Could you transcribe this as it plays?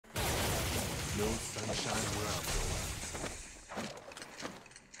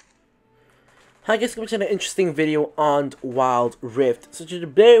Hi guys, welcome to an interesting video on Wild Rift. So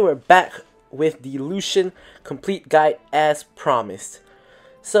today we're back with the Lucian Complete guide as promised.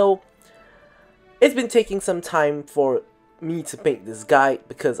 So it's been taking some time for me to make this guide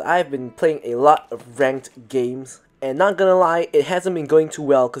because I've been playing a lot of ranked games, and not gonna lie, it hasn't been going too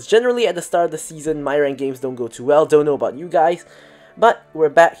well because generally at the start of the season my ranked games don't go too well. Don't know about you guys, but we're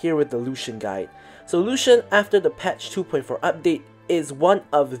back here with the Lucian guide. So Lucian, after the patch 2.4 update, is one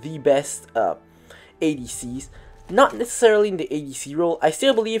of the best ADCs, not necessarily in the ADC role. I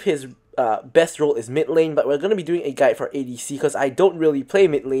still believe his best role is mid lane, but we're going to be doing a guide for ADC because I don't really play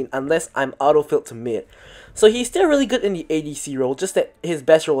mid lane unless I'm auto-filled to mid. So he's still really good in the ADC role, just that his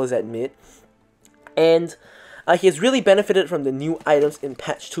best role is at mid. And he has really benefited from the new items in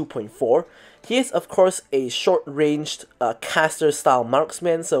patch 2.4. He is of course a short-ranged caster style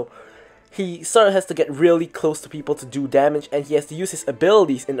marksman, so he sort of has to get really close to people to do damage, and he has to use his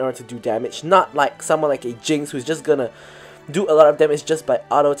abilities in order to do damage, not like someone like a Jinx who's just gonna do a lot of damage just by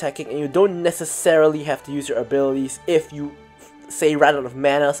auto-attacking, and you don't necessarily have to use your abilities. If you, say, run out of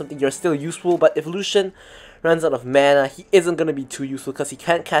mana or something, you're still useful, but if Lucian runs out of mana, he isn't gonna be too useful because he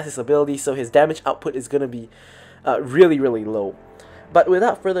can't cast his abilities, so his damage output is gonna be really low. But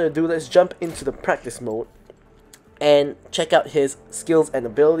without further ado, let's jump into the practice mode and check out his skills and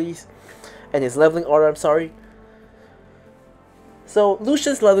abilities. And his leveling order, I'm sorry. So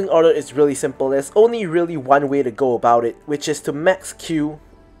Lucian's leveling order is really simple. There's only really one way to go about it, which is to max Q,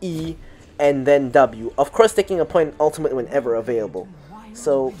 E, and then W. Of course, taking a point in ultimate whenever available.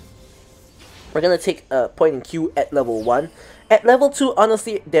 So we're gonna take a point in Q at level 1. At level 2,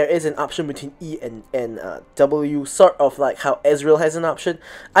 honestly, there is an option between E and W, sort of like how Ezreal has an option.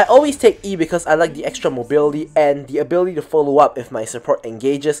 I always take E because I like the extra mobility and the ability to follow up if my support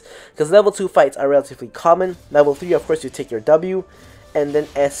engages, because level 2 fights are relatively common. Level 3, of course, you take your W, and then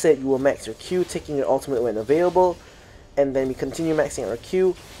as said, you will max your Q, taking your ultimate when available, and then we continue maxing our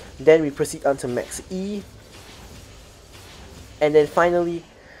Q, then we proceed on to max E, and then finally,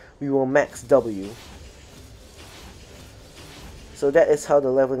 we will max W. So that is how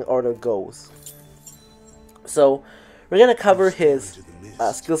the leveling order goes. So we're going to cover his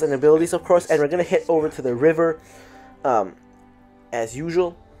skills and abilities, of course, and we're going to head over to the river as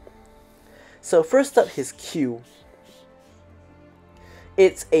usual. So first up, his Q.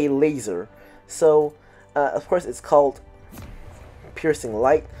 It's a laser. So of course it's called Piercing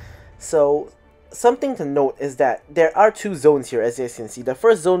Light. So something to note is that there are two zones here, as you guys can see. The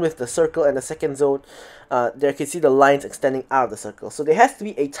first zone with the circle and the second zone, there you can see the lines extending out of the circle. So there has to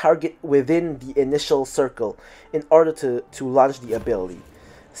be a target within the initial circle in order to launch the ability.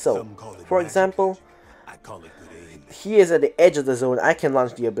 So, for example, he is at the edge of the zone, I can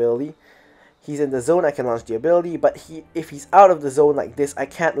launch the ability. He's in the zone, I can launch the ability, but if he's out of the zone like this, I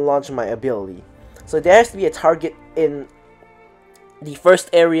can't launch my ability. So there has to be a target in the first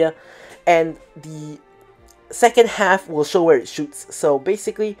area, and the second half will show where it shoots. So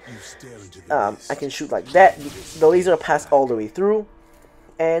basically, I can shoot like that. The laser will pass all the way through,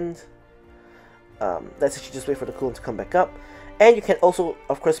 and let's actually just wait for the cooldown to come back up. And you can also,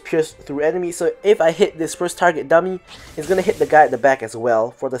 of course, pierce through enemies. So if I hit this first target dummy, it's gonna hit the guy at the back as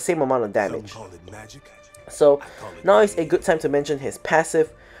well for the same amount of damage. So now is a good time to mention his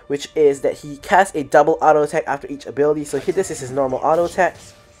passive, which is that he casts a double auto attack after each ability. So here, this is his normal auto attack,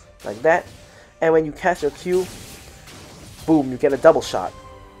 like that, and when you cast your Q, boom, you get a double shot,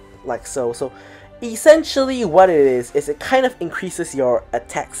 like so. So essentially what it is it kind of increases your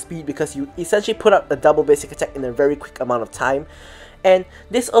attack speed because you essentially put up a double basic attack in a very quick amount of time. And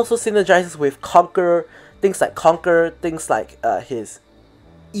this also synergizes with Conqueror, things like his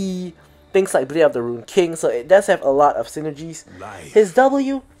E, things like Blade of the Rune King, so it does have a lot of synergies. His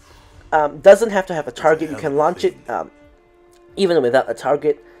W doesn't have to have a target, you can launch it even without a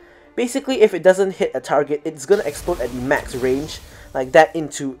target. Basically, if it doesn't hit a target, it's gonna explode at the max range, like that,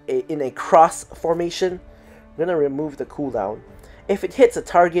 in a cross formation. I'm gonna remove the cooldown. If it hits a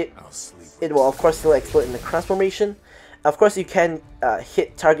target, it will of course still explode in the cross formation. Of course, you can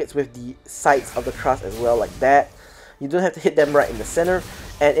hit targets with the sides of the cross as well, like that. You don't have to hit them right in the center.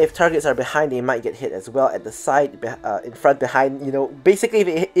 And if targets are behind, they might get hit as well at the side, in front, behind. You know, basically,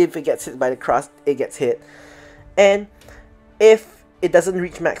 if it gets hit by the cross, it gets hit. And if it doesn't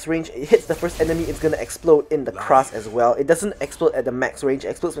reach max range, it hits the first enemy, it's gonna explode in the cross as well. It doesn't explode at the max range, it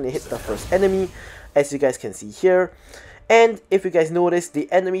explodes when it hits the first enemy, as you guys can see here. And if you guys notice,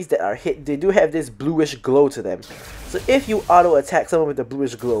 the enemies that are hit, they do have this bluish glow to them. So if you auto attack someone with the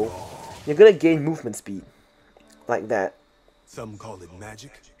bluish glow, you're gonna gain movement speed, like that. Some call it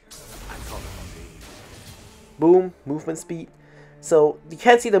magic. Boom, movement speed. So you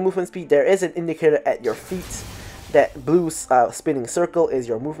can't see the movement speed. There is an indicator at your feet. That blue spinning circle is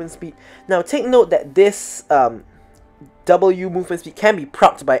your movement speed. Now take note that this W movement speed can be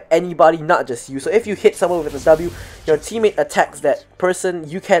procced by anybody, not just you. So if you hit someone with a W, your teammate attacks that person,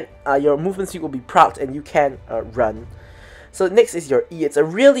 you can your movement speed will be procced and you can run. So next is your E. It's a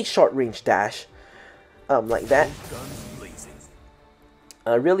really short range dash, like that.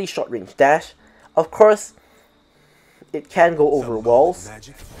 A really short range dash. Of course, it can go over walls,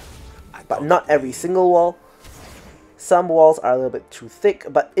 but not every single wall. Some walls are a little bit too thick,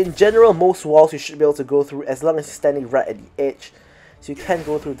 but in general, most walls you should be able to go through as long as you're standing right at the edge. So you can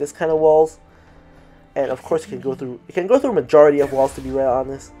go through this kind of walls, and of course you can go through majority of walls, to be very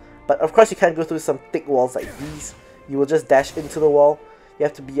honest. But of course you can't go through some thick walls like these. You will just dash into the wall. You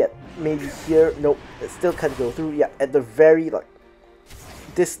have to be at maybe here. Nope, it still can't go through. Yeah, at the very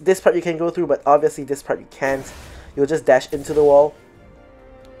this part you can go through, but obviously this part you can't. You'll just dash into the wall.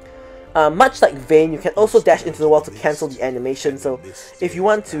 Much like Vayne, you can also dash into the wall to cancel the animation. So if you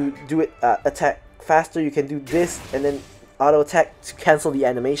want to do it attack faster, you can do this and then auto attack to cancel the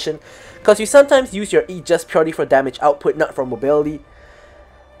animation. Because you sometimes use your E just purely for damage output, not for mobility.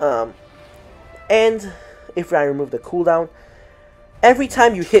 And if I remove the cooldown, every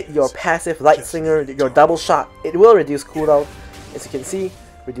time you hit your passive Light Slinger, your double shot, it will reduce cooldown. As you can see,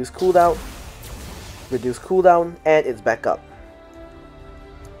 reduce cooldown, and it's back up.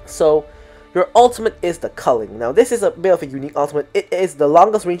 So your ultimate is the culling. Now this is a bit of a unique ultimate. It is the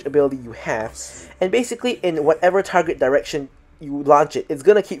longest range ability you have, and basically in whatever target direction you launch it, it's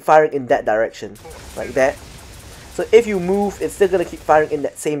gonna keep firing in that direction, like that. So if you move, it's still gonna keep firing in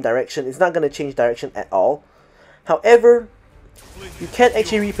that same direction. It's not gonna change direction at all. However, you can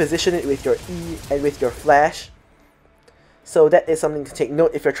actually reposition it with your E and with your flash. So that is something to take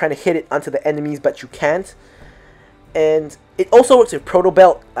note if you're trying to hit it onto the enemies, but you can't. And it also works with Proto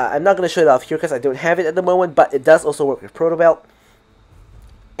Belt. I'm not going to show it off here because I don't have it at the moment, but it does also work with Proto Belt.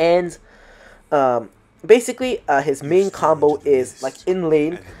 And basically, his main combo is like in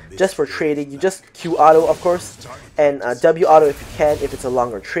lane, just for trading. You just Q auto, of course, and W auto if you can, if it's a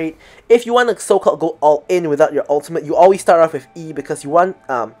longer trade. If you want to so-called go all in without your ultimate, you always start off with E because you want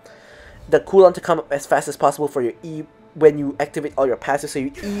the cooldown to come up as fast as possible for your E when you activate all your passives. So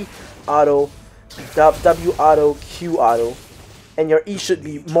you E auto, W auto, Q auto, and your E should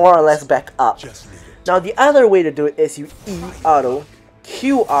be more or less back up. Now the other way to do it is you E auto,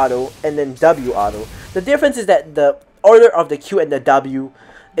 Q auto, and then W auto. The difference is that the order of the Q and the W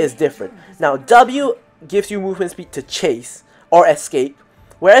is different. Now W gives you movement speed to chase or escape,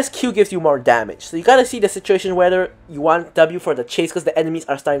 whereas Q gives you more damage. So you gotta see the situation whether you want W for the chase because the enemies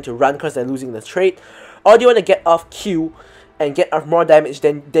are starting to run because they're losing the trait, or do you want to get off Q and get off more damage,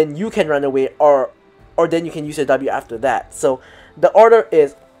 then you can run away, or then you can use your W after that. So the order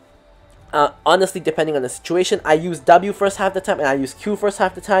is honestly depending on the situation. I use W first half the time and I use Q first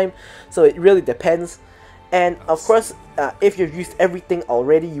half the time, so it really depends. And of course, if you've used everything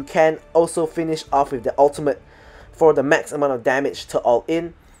already, you can also finish off with the ultimate for the max amount of damage to all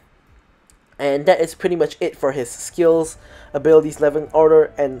in. And that is pretty much it for his skills, abilities, leveling order.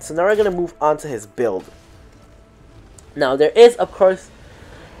 And so now we're going to move on to his build. Now there is of course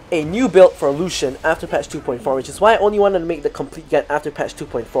a new build for Lucian after patch 2.4, which is why I only wanted to make the complete get after patch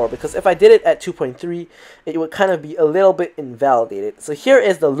 2.4, because if I did it at 2.3, it would kind of be a little bit invalidated. So here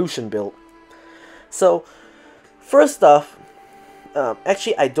is the Lucian build. So first off,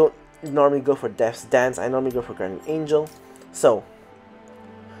 actually I don't normally go for Death's Dance, I normally go for Guardian Angel. So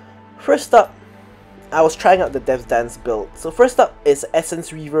first up, I was trying out the Death's Dance build. So first up is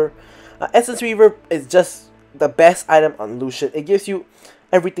Essence Reaver. Essence Reaver is just the best item on Lucian. It gives you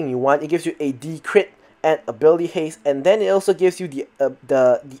everything you want. It gives you AD crit and ability haste, and then it also gives you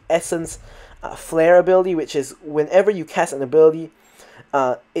the Essence Flare ability, which is whenever you cast an ability,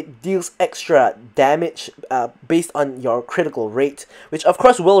 it deals extra damage based on your critical rate, which of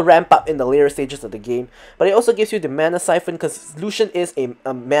course will ramp up in the later stages of the game. But it also gives you the Mana Siphon, because Lucian is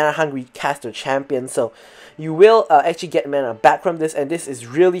a mana hungry caster champion, so you will actually get mana back from this, and this is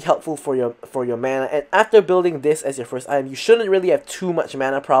really helpful for your mana. And after building this as your first item, you shouldn't really have too much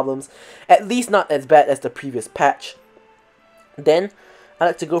mana problems, at least not as bad as the previous patch. Then I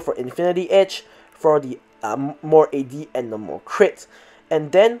like to go for Infinity Edge for the more AD and the more crit.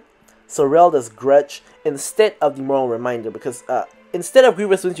 And then Sorelda's Grudge instead of the Moral Reminder, because instead of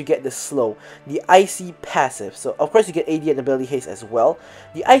Grievous Wounds you get this slow, the Icy passive. So of course you get AD and ability haste as well.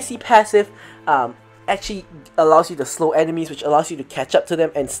 The Icy passive actually allows you to slow enemies, which allows you to catch up to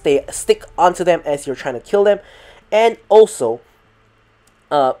them and stick onto them as you're trying to kill them. And also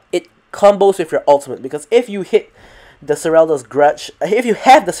it combos with your ultimate, because if you hit the Serelda's Grudge, if you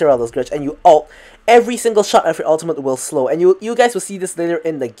have the Serelda's Grudge and you ult, every single shot of your ultimate will slow, and you guys will see this later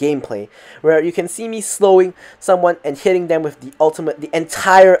in the gameplay, where you can see me slowing someone and hitting them with the ultimate, the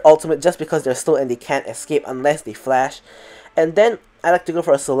entire ultimate, just because they're slow and they can't escape unless they flash. And then I like to go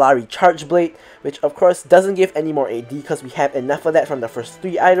for a Solari Charge Blade, which of course doesn't give any more AD because we have enough of that from the first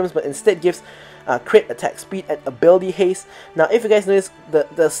 3 items, but instead gives crit, attack speed, and ability haste. Now if you guys notice, the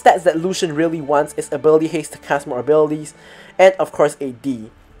stats that Lucian really wants is ability haste to cast more abilities, and of course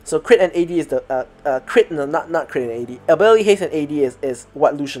AD. So crit and AD is the not crit and AD. Ability haste and AD is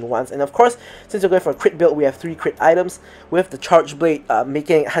what Lucian wants. And of course, since we're going for a crit build, we have 3 crit items with the Charge Blade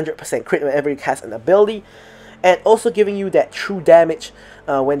making 100% crit whenever you cast an ability, and also giving you that true damage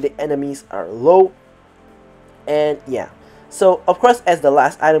when the enemies are low. And yeah, so of course, as the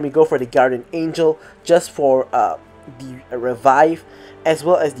last item, we go for the Guardian Angel just for the revive, as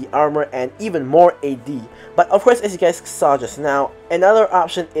well as the armor and even more AD. But of course, as you guys saw just now, another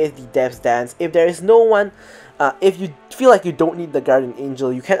option is the Death's Dance. If there is no one, if you feel like you don't need the Guardian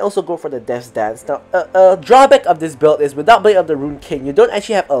Angel, you can also go for the Death's Dance. Now, a drawback of this build is without Blade of the Rune King, you don't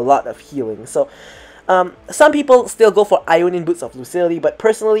actually have a lot of healing. So some people still go for Ionian Boots of Lucidity, but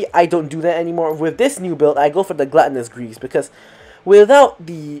personally, I don't do that anymore. With this new build, I go for the Gluttonous Greaves, because without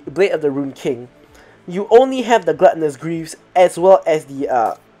the Blade of the Rune King, you only have the Gluttonous Greaves as well as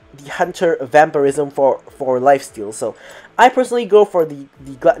the Hunter Vampirism for lifesteal. So I personally go for the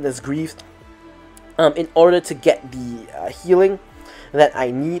Gluttonous Greaves in order to get the healing that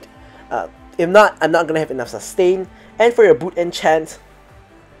I need. If not, I'm not going to have enough sustain. And for your boot enchant,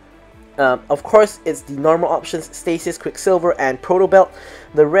 of course, it's the normal options: Stasis, Quicksilver, and Proto Belt.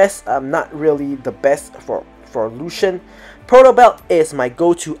 The rest, not really the best for Lucian. Proto Belt is my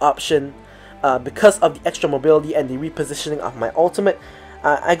go-to option because of the extra mobility and the repositioning of my ultimate.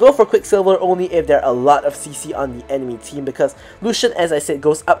 I go for Quicksilver only if there are a lot of CC on the enemy team, because Lucian, as I said,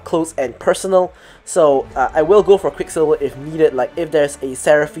 goes up close and personal. So I will go for Quicksilver if needed, like if there's a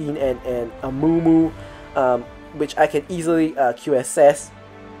Seraphine and a Mumu, which I can easily QSS.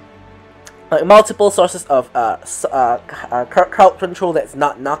 Multiple sources of crowd control that's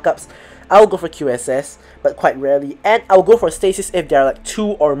not knockups, I'll go for QSS, but quite rarely. And I'll go for Stasis if there are like 2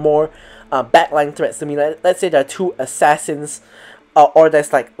 or more backline threats to me. Let's say there are 2 assassins, or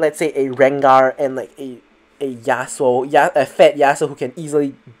there's like, let's say, a Rengar and like a Yasuo, a fat Yasuo who can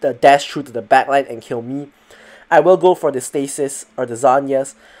easily dash through to the backline and kill me. I will go for the Stasis or the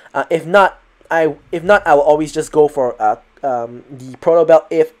Zanyas. If not, I will always just go for the Proto Belt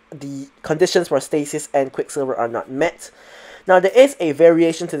if the conditions for Stasis and Quicksilver are not met. Now there is a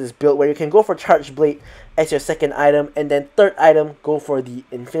variation to this build where you can go for Charge Blade as your second item, and then third item go for the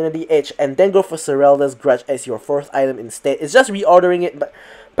Infinity Edge, and then go for Serelda's Grudge as your fourth item instead. It's just reordering it, but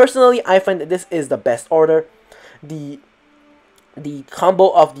personally I find that this is the best order. The combo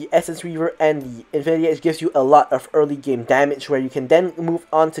of the Essence Reaver and the Infinity Edge gives you a lot of early game damage, where you can then move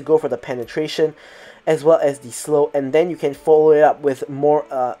on to go for the Penetration as well as the Slow, and then you can follow it up with more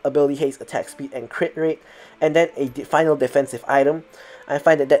ability haste, attack speed, and crit rate, and then a final defensive item. I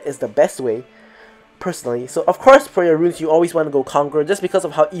find that that is the best way, personally. So of course, for your runes, you always want to go Conqueror, just because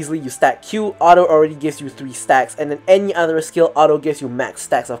of how easily you stack Q. Auto already gives you 3 stacks, and then any other skill, Auto gives you max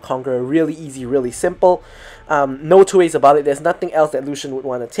stacks of Conqueror. Really easy, really simple. No two ways about it. There's nothing else that Lucian would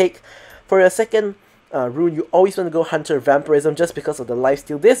want to take. For your second rune, you always want to go Hunter Vampirism, just because of the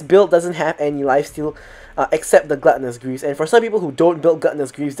lifesteal. This build doesn't have any lifesteal except the Gluttonous Greaves, and for some people who don't build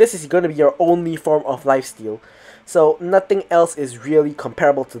Gluttonous Greaves, this is going to be your only form of lifesteal. So nothing else is really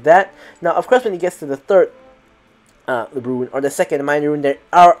comparable to that. Now of course, when it gets to the third rune, or the second minor rune, there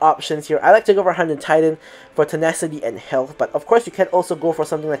are options here. I like to go for Hunter Titan for tenacity and health, but of course you can also go for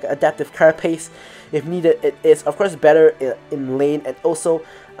something like Adaptive Carapace if needed. It is of course better in lane, and also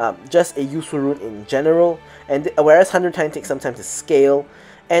just a useful rune in general. And whereas Hunter Titan takes some time to scale,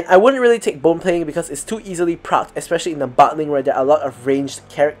 and I wouldn't really take Bone Plating because it's too easily procced, especially in the bot lane where there are a lot of ranged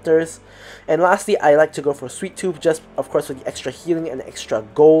characters. And lastly, I like to go for Sweet Tooth, just of course for the extra healing and extra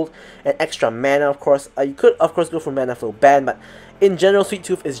gold and extra mana. Of course, you could of course go for Mana Flow Ban, but in general, Sweet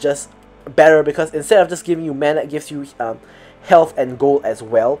Tooth is just better because instead of just giving you mana, it gives you health and gold as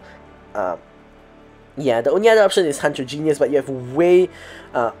well. Yeah, the only other option is Hunter Genius, but you have way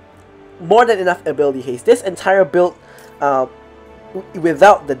more than enough ability haste. This entire build,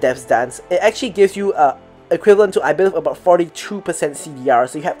 without the Death's Dance, it actually gives you equivalent to, I believe, about 42% CDR.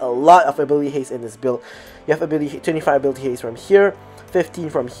 So you have a lot of ability haste in this build. You have 25 ability haste from here, 15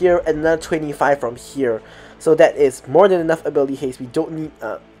 from here, and another 25 from here. So that is more than enough ability haste. We don't need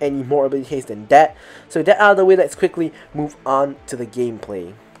any more ability haste than that. So with that out of the way, let's quickly move on to the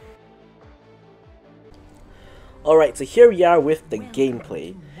gameplay. Alright, so here we are with the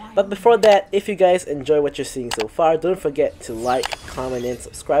gameplay. But before that, if you guys enjoy what you're seeing so far, don't forget to like, comment, and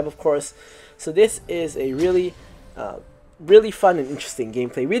subscribe, of course. So this is a really fun and interesting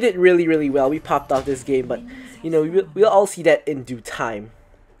gameplay. We did really well. We popped off this game, but you know, we'll all see that in due time.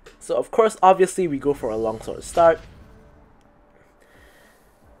 So of course, obviously, we go for a longsword start.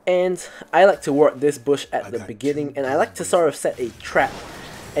 And I like to work this bush at the beginning, and I like to sort of set a trap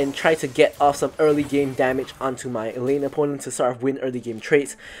and try to get off some early game damage onto my lane opponent to sort of win early game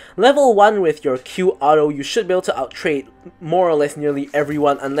trades. Level 1 with your Q auto, you should be able to out-trade more or less nearly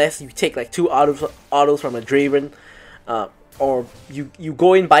everyone, unless you take like 2 autos from a Draven, or you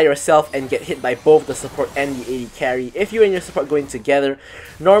go in by yourself and get hit by both the support and the AD carry. If you and your support go in together,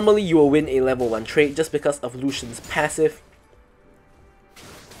 normally you will win a level 1 trade just because of Lucian's passive.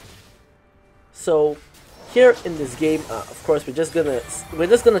 So here in this game, of course, we're just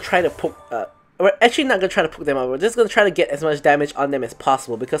gonna try to poke. We're actually not gonna try to poke them out. We're just gonna try to get as much damage on them as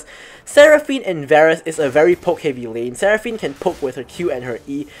possible, because Seraphine and Varus is a very poke-heavy lane. Seraphine can poke with her Q and her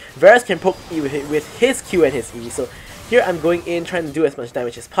E. Varus can poke with his Q and his E. So here I'm going in trying to do as much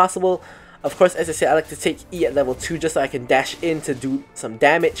damage as possible. Of course, as I said, I like to take E at level 2 just so I can dash in to do some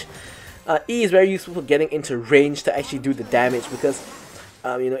damage. E is very useful for getting into range to actually do the damage, because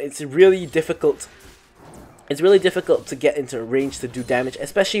you know, it's really difficult. It's really difficult to get into range to do damage,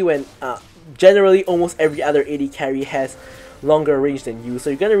 especially when generally almost every other AD carry has longer range than you. So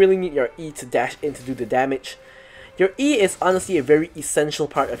you're gonna really need your E to dash in to do the damage. Your E is honestly a very essential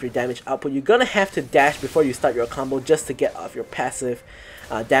part of your damage output. You're gonna have to dash before you start your combo just to get off your passive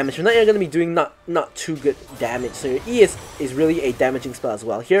damage. If not, you're gonna be doing not too good damage. So your E is really a damaging spell as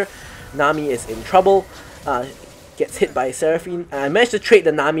well. Here, Nami is in trouble. Gets hit by Seraphine. I managed to trade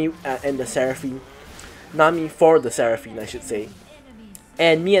the Nami and the Seraphine. Nami for the Seraphine, I should say.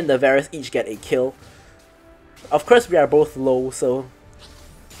 And me and the Varus each get a kill. Of course, we are both low, so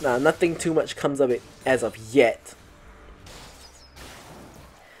nothing too much comes of it as of yet.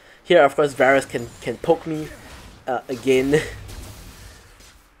 Here, of course, Varus can poke me again.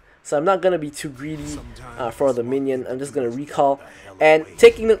 So I'm not going to be too greedy for the minion. I'm just going to recall. And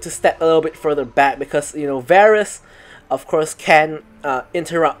taking note to step a little bit further back, because, you know, Varus, of course, can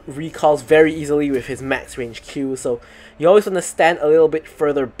interrupt recalls very easily with his max range Q. So you always want to stand a little bit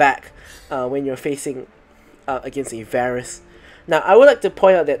further back when you're facing against a Varus. Now, I would like to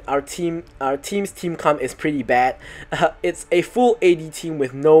point out that our team's team comp is pretty bad. It's a full AD team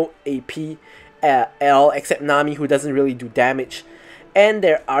with no AP at all, except Nami, who doesn't really do damage. And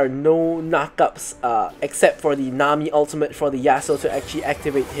there are no knockups except for the Nami ultimate for the Yasuo to actually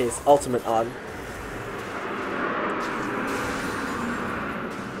activate his ultimate on.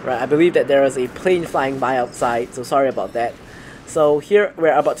 Right, I believe that there is a plane flying by outside, so sorry about that. So here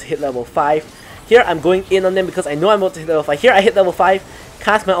we're about to hit level 5. Here I'm going in on them because I know I'm about to hit level 5. Here I hit level 5,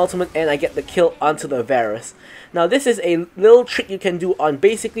 cast my ultimate, and I get the kill onto the Varus. Now this is a little trick you can do on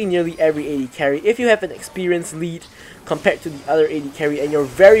basically nearly every AD carry. If you have an experience lead compared to the other AD carry and you're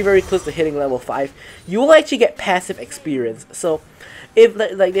very close to hitting level 5, you will actually get passive experience. So if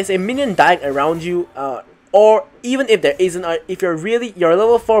like there's a minion dying around you, or even if there isn't, if your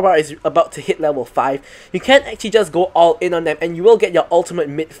level 4 bar is about to hit level 5, you can't actually just go all in on them and you will get your ultimate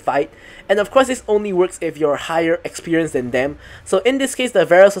mid-fight. And of course this only works if you're higher experienced than them. So in this case, the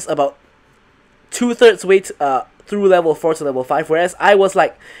Varus was about 2/3 way through level 4 to level 5, whereas I was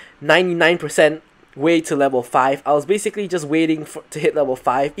like 99% way to level 5. I was basically just waiting to hit level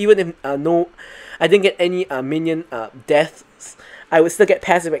 5. Even if I didn't get any minion deaths, I would still get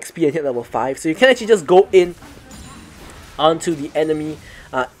passive XP and hit level 5. So you can actually just go in onto the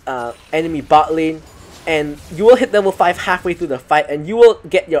enemy bot lane, and you will hit level 5 halfway through the fight, and you will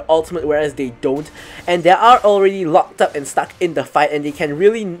get your ultimate, whereas they don't. And they are already locked up and stuck in the fight, and they can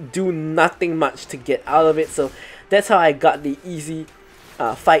really do nothing much to get out of it. So that's how I got the easy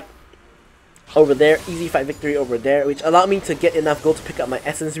fight over there, easy fight victory over there, which allowed me to get enough gold to pick up my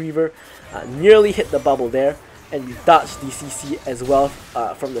Essence Reaver. Nearly hit the bubble there, and we dodged the CC as well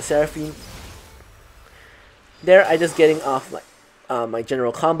from the Seraphine. There, I just getting off like my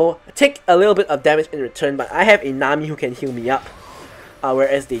general combo. I take a little bit of damage in return, but I have a Nami who can heal me up,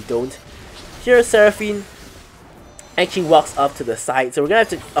 whereas they don't. Here, Seraphine actually walks off to the side, so we're gonna have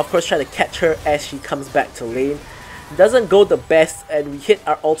to, of course, try to catch her as she comes back to lane. Doesn't go the best, and we hit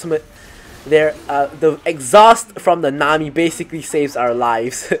our ultimate there. The exhaust from the Nami basically saves our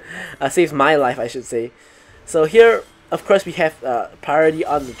lives. Saves my life, I should say. So here, of course, we have priority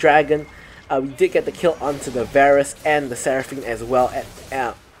on the dragon. We did get the kill onto the Varus and the Seraphine as well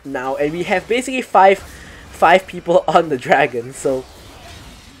at now, and we have basically five people on the dragon. So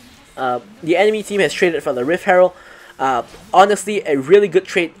the enemy team has traded for the Rift Herald. Honestly, a really good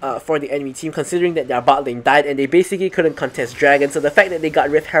trade for the enemy team, considering that their bot lane died and they basically couldn't contest dragon. So the fact that they got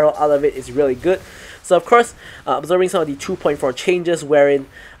Rift Herald out of it is really good. So of course, observing some of the 2.4 changes wherein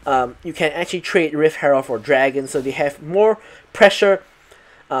you can actually trade Rift Herald for dragon, so they have more pressure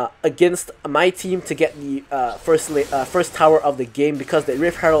against my team to get the first tower of the game, because the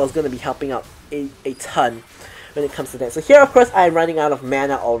Rift Herald is going to be helping out a ton when it comes to that. So here, of course, I'm running out of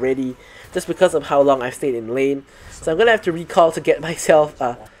mana already, just because of how long I've stayed in lane. So I'm going to have to recall to get myself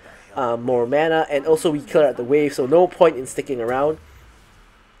more mana, and also we clear out the wave, so no point in sticking around.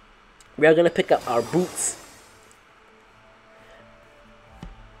 We are going to pick up our boots.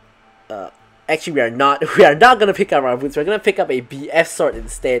 Actually, we are not going to pick up our boots. We're going to pick up a BF sword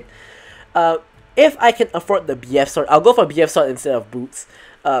instead. If I can afford the BF sword, I'll go for BF sword instead of boots.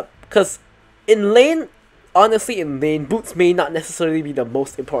 Because in lane, honestly, in lane, boots may not necessarily be the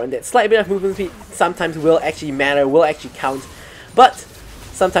most important. That slight bit of movement speed sometimes will actually matter, will actually count, but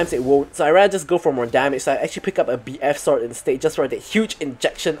sometimes it won't. So I'd rather just go for more damage. So I actually pick up a BF sword instead, just for the huge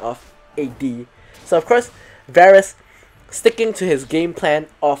injection of AD. So of course, Varus sticking to his game plan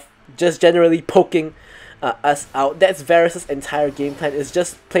of just generally poking us out. That's Varus' entire game plan, is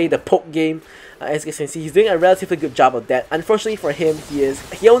just play the poke game. As you can see, he's doing a relatively good job of that. Unfortunately for him,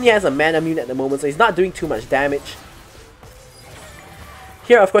 he only has a mana mune at the moment, so he's not doing too much damage.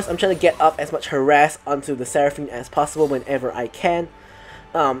 Here, of course, I'm trying to get up as much harass onto the Seraphine as possible whenever I can.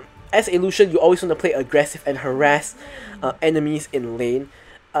 As a Lucian, you always want to play aggressive and harass enemies in lane.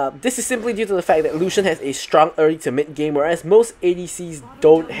 This is simply due to the fact that Lucian has a strong early to mid game, whereas most ADCs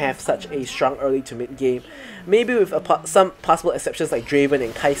don't have such a strong early to mid game. Maybe with some possible exceptions like Draven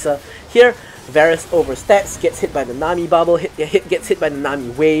and Kai'Sa. Here, Varus oversteps, gets hit by the Nami bubble, gets hit by the Nami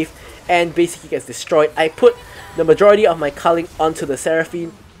wave, and basically gets destroyed. I put the majority of my culling onto the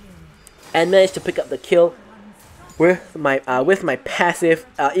Seraphine and managed to pick up the kill with my passive,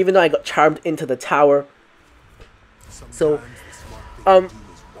 even though I got charmed into the tower. So,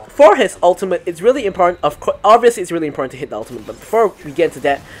 for his ultimate, it's really important. Of course, obviously, it's really important to hit the ultimate. But before we get into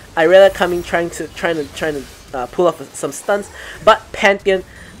that, Irelia coming, trying to pull off some stunts, but Pantheon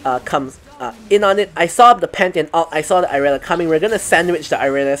comes in on it. I saw the Pantheon ult. I saw the Irelia coming. We're gonna sandwich the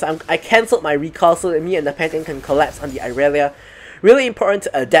Irelia. So I cancelled my recall so that me and the Pantheon can collapse on the Irelia. Really important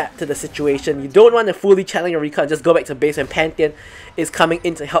to adapt to the situation. You don't want to fully challenge your recall and just go back to base when Pantheon is coming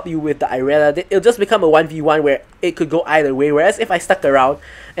in to help you with the Irelia. It'll just become a 1v1 where it could go either way. Whereas if I stuck around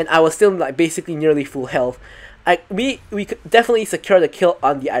and I was still like basically nearly full health, we could definitely secure the kill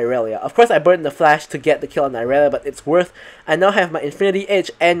on the Irelia. Of course, I burned the flash to get the kill on the Irelia, but it's worth. I now have my Infinity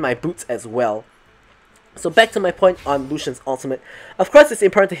Edge and my boots as well. So back to my point on Lucian's ultimate. Of course, it's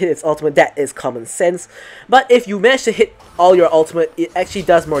important to hit its ultimate. That is common sense. But if you manage to hit all your ultimate, it actually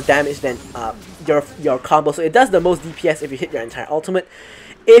does more damage than your combo. So it does the most DPS if you hit your entire ultimate.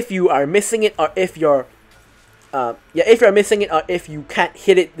 If you are missing it, or if you're missing it, or if you can't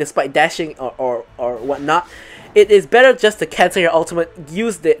hit it despite dashing or whatnot, it is better just to cancel your ultimate,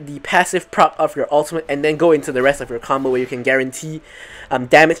 use the passive proc of your ultimate, and then go into the rest of your combo where you can guarantee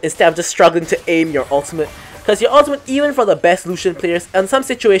damage instead of just struggling to aim your ultimate. Because your ultimate, even for the best Lucian players, in some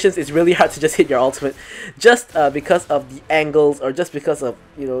situations it's really hard to just hit your ultimate, just because of the angles, or just because of,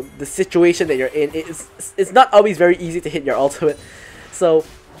 you know, the situation that you're in. It's not always very easy to hit your ultimate. So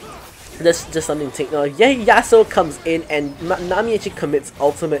that's just something to take note of. Yeah, Yasuo comes in and Nami actually commits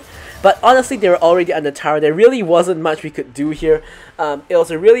ultimate. But honestly, they were already on the tower. There really wasn't much we could do here. It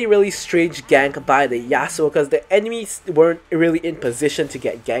was a really strange gank by the Yasuo, because the enemies weren't really in position to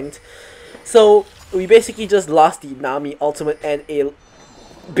get ganked. So we basically just lost the Nami ultimate and a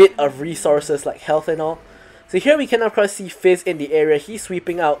bit of resources like health and all. So here we can of course see Fizz in the area. He's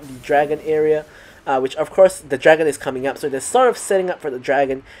sweeping out the dragon area, which of course the dragon is coming up. So they're sort of setting up for the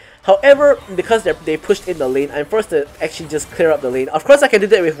dragon. However, because they pushed in the lane, I'm forced to actually just clear up the lane. Of course, I can do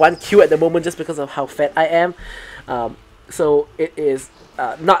that with 1 Q at the moment just because of how fat I am. So it is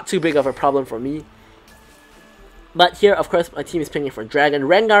not too big of a problem for me. But here, of course, my team is picking for Dragon.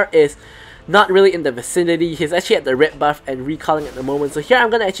 Rengar is not really in the vicinity. He's actually at the red buff and recalling at the moment. So here,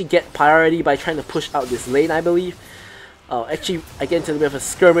 I'm going to actually get priority by trying to push out this lane, I believe. Actually, I get into a bit of a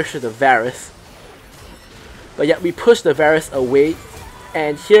skirmish with the Varus. But yeah, we push the Varus away.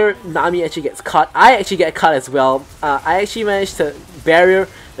 And here, Nami actually gets caught. I actually get caught as well. I actually managed to barrier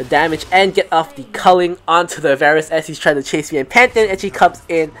the damage and get off the culling onto the Varus as he's trying to chase me. And Pantheon actually comes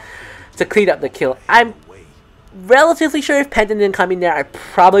in to clean up the kill. I'm relatively sure if Pantheon didn't come in there, I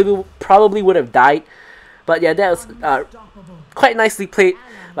probably would have died. But yeah, that was quite nicely played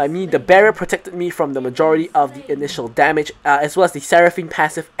by me. The barrier protected me from the majority of the initial damage, as well as the Seraphine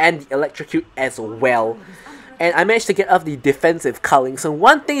passive and the electrocute as well. And I managed to get off the defensive culling. So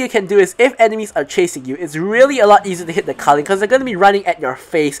one thing you can do is, if enemies are chasing you, it's really a lot easier to hit the culling because they're going to be running at your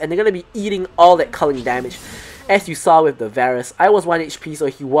face and they're going to be eating all that culling damage. As you saw with the Varus, I was 1 HP, so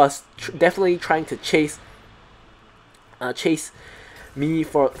he was definitely trying to chase me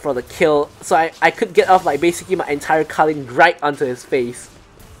for the kill. So I could get off like basically my entire culling right onto his face.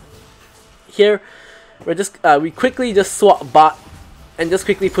 Here, we quickly just swap bot and just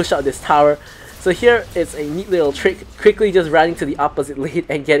quickly push out this tower. So here it's a neat little trick, quickly just running to the opposite lane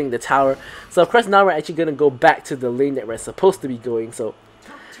and getting the tower. So of course now we're actually going to go back to the lane that we're supposed to be going. So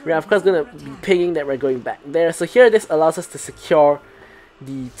we're of course going to be pinging that we're going back there. So here this allows us to secure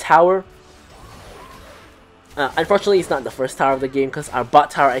the tower. Unfortunately it's not the first tower of the game because our bot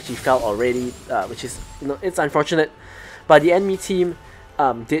tower actually fell already, which is, you know, it's unfortunate. But the enemy team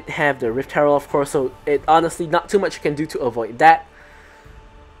did have the Rift Herald of course, so it honestly not too much you can do to avoid that.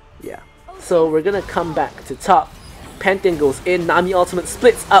 Yeah. So we're gonna come back to top. Pantheon goes in, Nami ultimate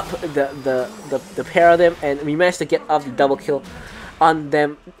splits up the pair of them, and we managed to get off the double kill on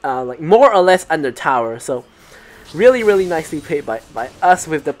them, like more or less under tower. So really nicely played by us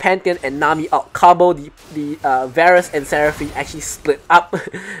with the Pantheon and Nami out combo. The Varus and Seraphine actually split up,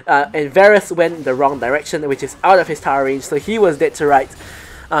 and Varus went the wrong direction, which is out of his tower range, so he was dead to right.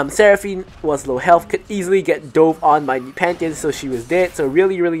 Seraphine was low health, could easily get dove on by the Pantheon, so she was dead. So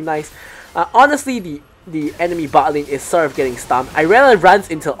really nice. Honestly, the enemy bot lane is sort of getting stumped. Irelia runs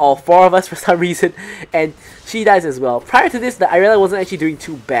into all four of us for some reason, and she dies as well. Prior to this, the Irelia wasn't actually doing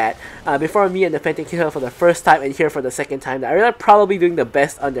too bad. Before me and the Pantheon killed her for the first time and here for the second time, the Irelia probably doing the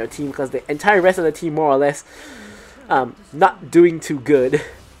best on their team because the entire rest of the team more or less not doing too good.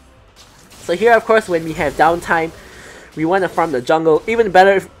 So here, of course, when we have downtime, we want to farm the jungle. Even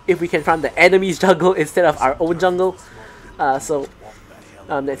better if we can farm the enemy's jungle instead of our own jungle.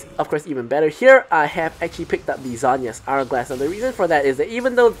 That's of course even better. Here I have actually picked up the Zhonya's Hourglass. Now the reason for that is that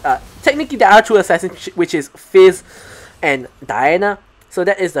even though technically there are two assassins, which is Fizz and Diana, so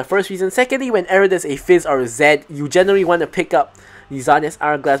that is the first reason. Secondly, whenever there's a Fizz or a Zed, you generally want to pick up the Zhonya's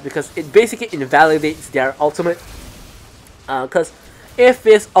Hourglass because it basically invalidates their ultimate. Because if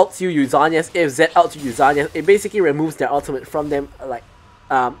Fizz ults you, use Zhonya's. If Zed ults you, use Zhonya's. It basically removes their ultimate from them. Like,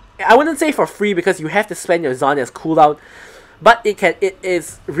 I wouldn't say for free because you have to spend your Zhonya's cooldown. But it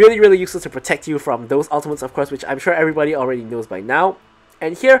is really useless to protect you from those ultimates, of course, which I'm sure everybody already knows by now.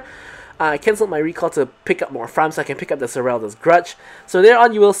 And here, I cancelled my recall to pick up more farm so I can pick up the Serelda's Grudge. So there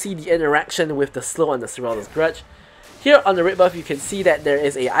on you will see the interaction with the slow on the Serelda's Grudge. Here on the red buff you can see that there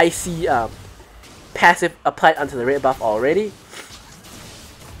is a icy passive applied onto the red buff already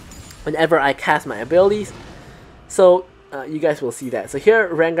whenever I cast my abilities. So you guys will see that. So here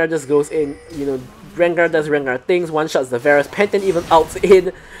Rengar just goes in, you know, Rengar does Rengar things, one-shots the Varus. Pantheon even ults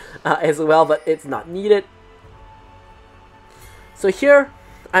in as well, but it's not needed. So here,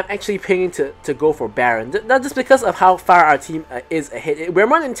 I'm actually pinging to go for Baron. Not just because of how far our team is ahead. We're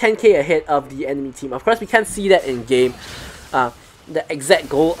more than 10k ahead of the enemy team. Of course, we can't see that in game, the exact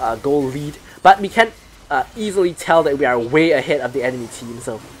goal lead, but we can easily tell that we are way ahead of the enemy team.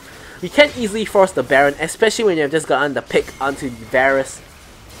 So we can't easily force the Baron, especially when you've just gotten the pick onto the Varus.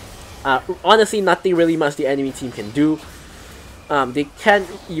 Honestly, nothing really much the enemy team can do. They can't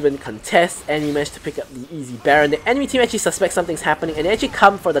even contest, and we managed to pick up the easy Baron. The enemy team actually suspects something's happening, and they actually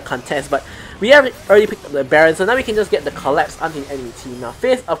come for the contest, but we have already picked up the Baron, so now we can just get the collapse onto the enemy team. Now,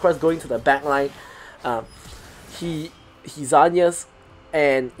 Fizz, of course, going to the back line. He's Zanya's,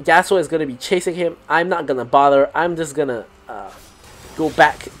 and Yasuo is going to be chasing him. I'm not going to bother. I'm just going to go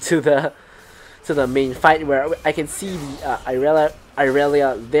back to the main fight where I can see the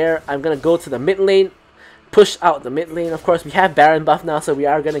Irelia there. I'm gonna go to the mid lane, push out the mid lane. Of course, we have Baron buff now, so we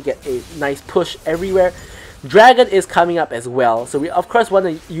are gonna get a nice push everywhere. Dragon is coming up as well, so we of course want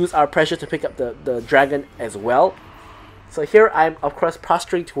to use our pressure to pick up the dragon as well. So here I'm of course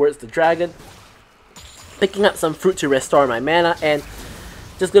posturing towards the dragon, picking up some fruit to restore my mana, and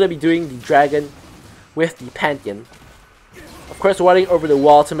just gonna be doing the dragon with the Pantheon. Of course, running over the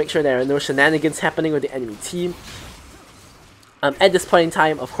wall to make sure there are no shenanigans happening with the enemy team. At this point in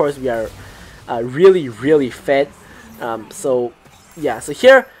time, of course, we are really fed. So yeah, so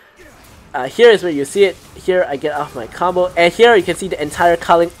here is where you see it. Here I get off my combo, and here you can see the entire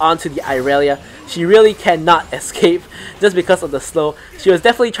culling onto the Irelia. She really cannot escape just because of the slow. She was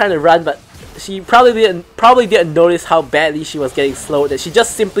definitely trying to run, but she probably didn't notice how badly she was getting slowed, that she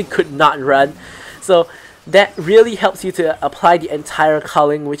just simply could not run. So that really helps you to apply the entire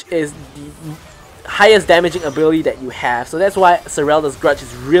culling, which is the highest damaging ability that you have. So that's why Serelda's Grudge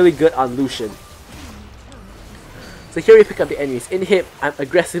is really good on Lucian. So here we pick up the enemies in hip. I'm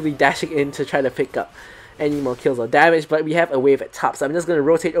aggressively dashing in to try to pick up any more kills or damage, but we have a wave at top, so I'm just going to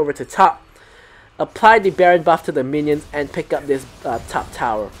rotate over to top, apply the Baron buff to the minions, and pick up this top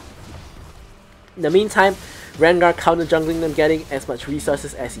tower. In the meantime, Rengar counter jungling them, getting as much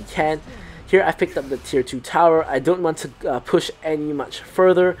resources as he can. Here I picked up the tier 2 tower. I don't want to push any much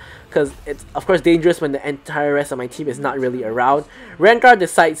further because it's of course dangerous when the entire rest of my team is not really around. Rengar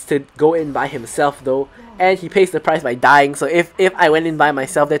decides to go in by himself though, and he pays the price by dying. So if I went in by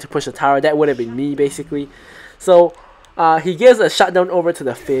myself there to push the tower, that would have been me basically. So he gives a shutdown over to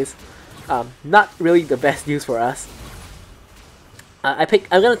the Fizz. Not really the best news for us. I'm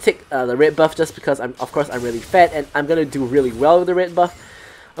gonna take the red buff just because I'm really fat and I'm gonna do really well with the red buff.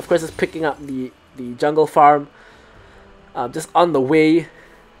 Of course, it's picking up the jungle farm, just on the way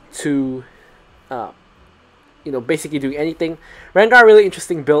to, basically doing anything. Rengar really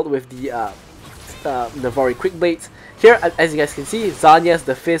interesting build with the Navori quick blades. Here, as you guys can see, Zanya's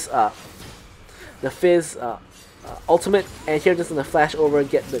the Fizz ultimate, and here just gonna flash over,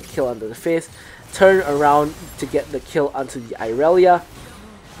 get the kill onto the Fizz, turn around to get the kill onto the Irelia.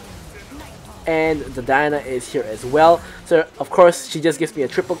 And the Diana is here as well. So of course she just gives me a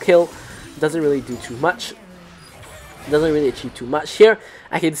triple kill. Doesn't really do too much. Doesn't really achieve too much. Here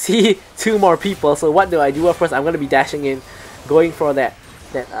I can see two more people. So what do I do? Of course I'm going to be dashing in, going for the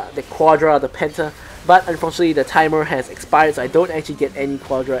Quadra, the Penta. But unfortunately the timer has expired, so I don't actually get any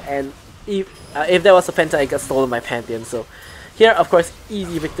Quadra. And if there was a Penta, I got stolen by Pantheon. So here of course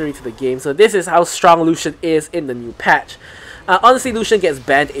easy victory to the game. So this is how strong Lucian is in the new patch. Honestly, Lucian gets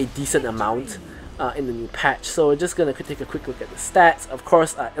banned a decent amount in the new patch, so we're just gonna take a quick look at the stats. Of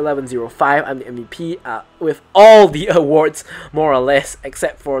course, 1105, I'm the MVP with all the awards more or less,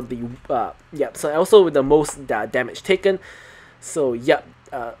 except for the so also with the most damage taken. So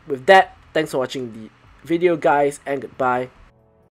with that, thanks for watching the video, guys, and goodbye.